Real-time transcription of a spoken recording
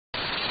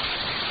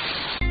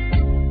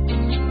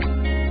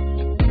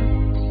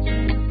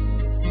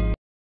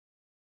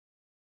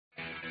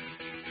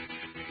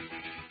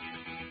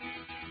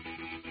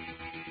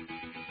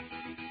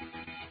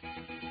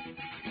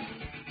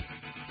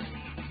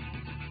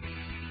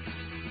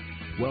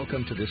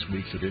Welcome to this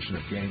week's edition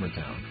of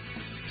Gamertown.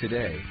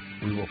 Today,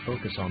 we will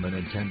focus on the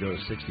Nintendo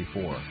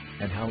 64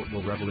 and how it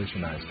will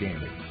revolutionize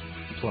gaming.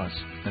 Plus,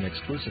 an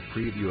exclusive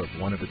preview of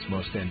one of its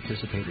most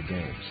anticipated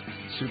games,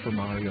 Super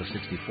Mario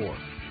 64.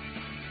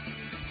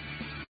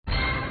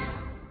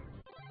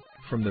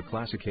 From the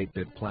classic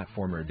 8-bit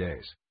platformer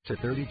days to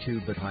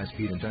 32-bit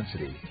high-speed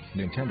intensity,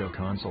 Nintendo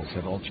consoles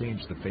have all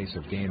changed the face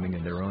of gaming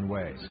in their own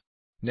ways.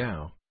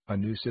 Now, a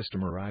new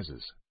system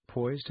arises,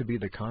 poised to be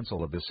the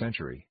console of the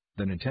century,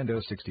 the Nintendo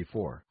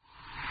 64.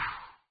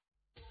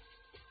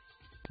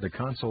 The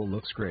console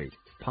looks great,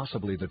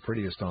 possibly the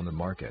prettiest on the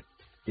market.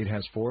 It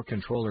has 4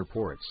 controller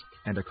ports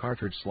and a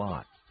cartridge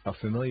slot, a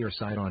familiar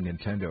sight on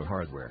Nintendo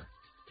hardware.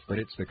 But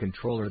it's the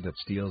controller that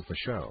steals the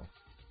show.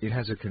 It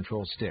has a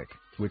control stick,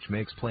 which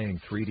makes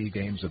playing 3D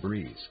games a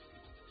breeze.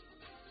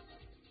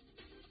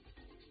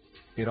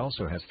 It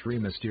also has 3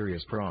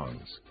 mysterious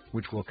prongs,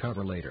 which we'll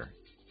cover later.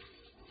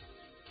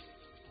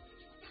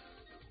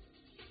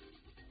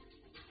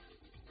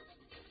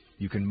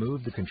 You can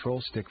move the control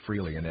stick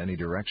freely in any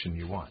direction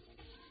you want.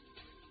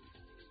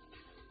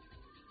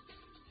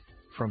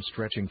 From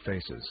stretching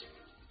faces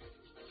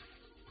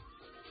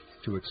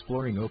to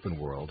exploring open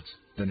worlds,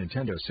 the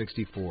Nintendo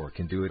 64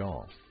 can do it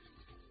all.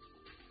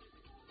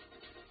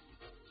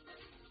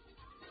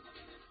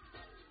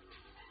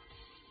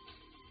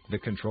 The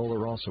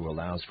controller also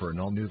allows for an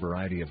all-new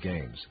variety of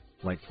games,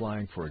 like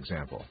flying for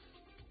example.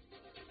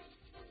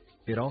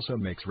 It also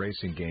makes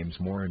racing games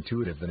more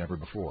intuitive than ever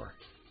before.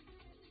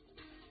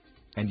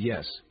 And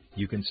yes,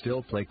 you can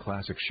still play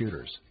classic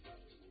shooters.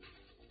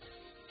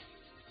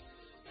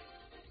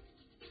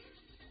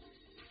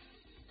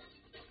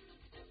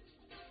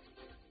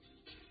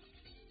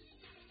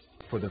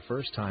 For the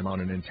first time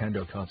on a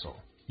Nintendo console,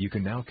 you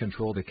can now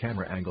control the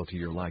camera angle to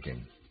your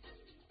liking.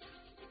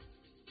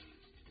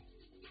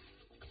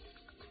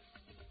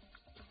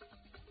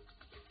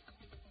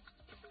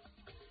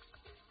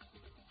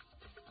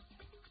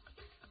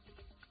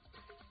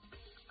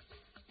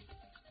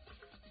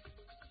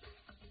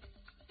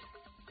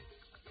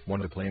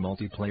 Want to play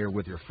multiplayer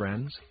with your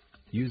friends?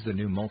 Use the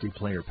new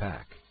multiplayer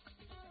pack.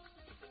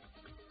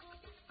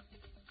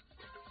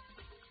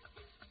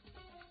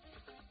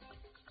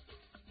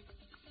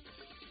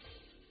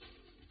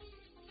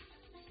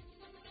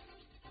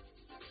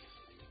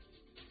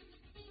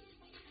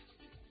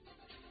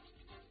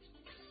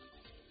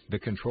 The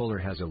controller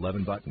has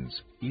 11 buttons,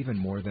 even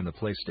more than the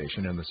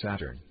PlayStation and the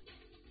Saturn.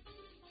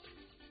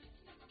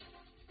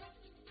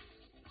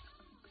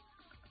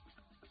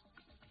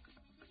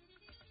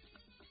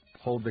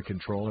 Hold the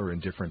controller in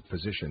different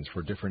positions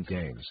for different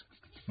games.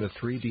 The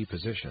 3D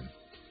position,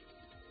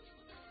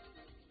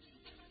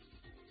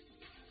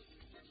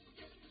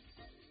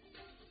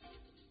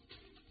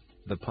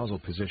 the puzzle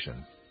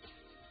position,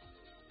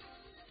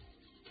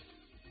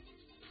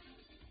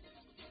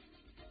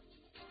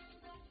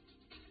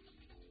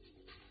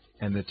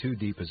 and the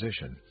 2D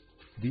position.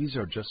 These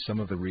are just some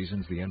of the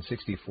reasons the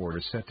N64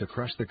 is set to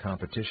crush the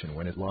competition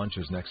when it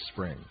launches next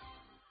spring.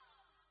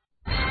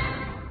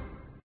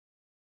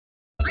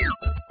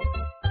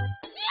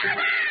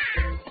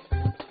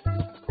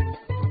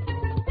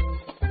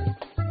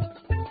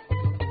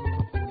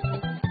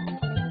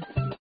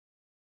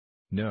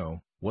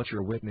 No, what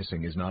you're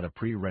witnessing is not a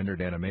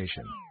pre-rendered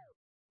animation.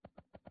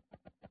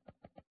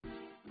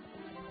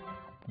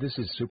 This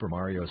is Super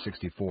Mario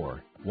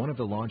 64, one of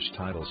the launch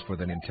titles for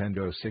the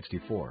Nintendo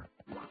 64.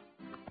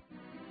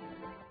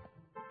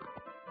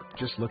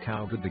 Just look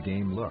how good the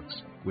game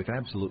looks, with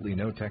absolutely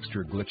no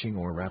texture glitching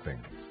or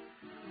wrapping.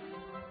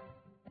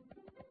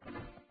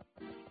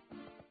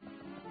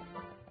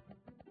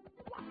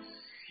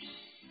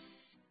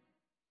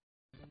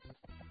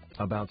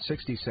 About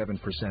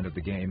 67% of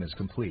the game is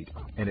complete,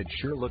 and it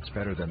sure looks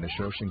better than the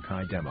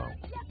Shoshinkai demo.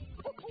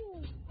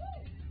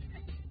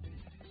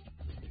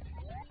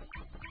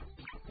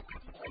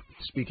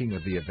 Speaking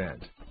of the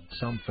event,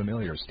 some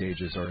familiar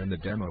stages are in the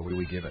demo we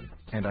were given,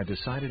 and I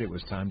decided it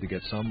was time to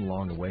get some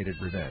long-awaited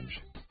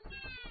revenge.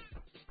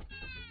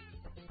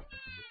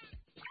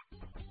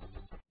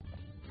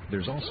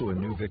 There's also a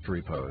new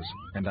victory pose,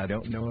 and I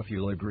don't know if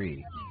you'll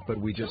agree, but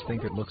we just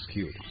think it looks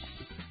cute.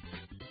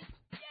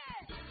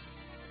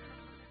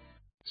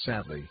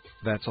 Sadly,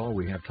 that's all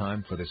we have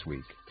time for this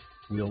week.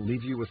 We'll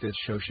leave you with this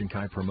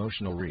Shoshinkai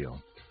promotional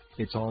reel.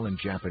 It's all in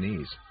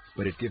Japanese,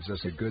 but it gives us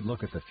a good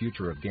look at the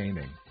future of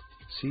gaming.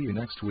 See you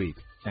next week,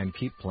 and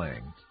keep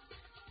playing.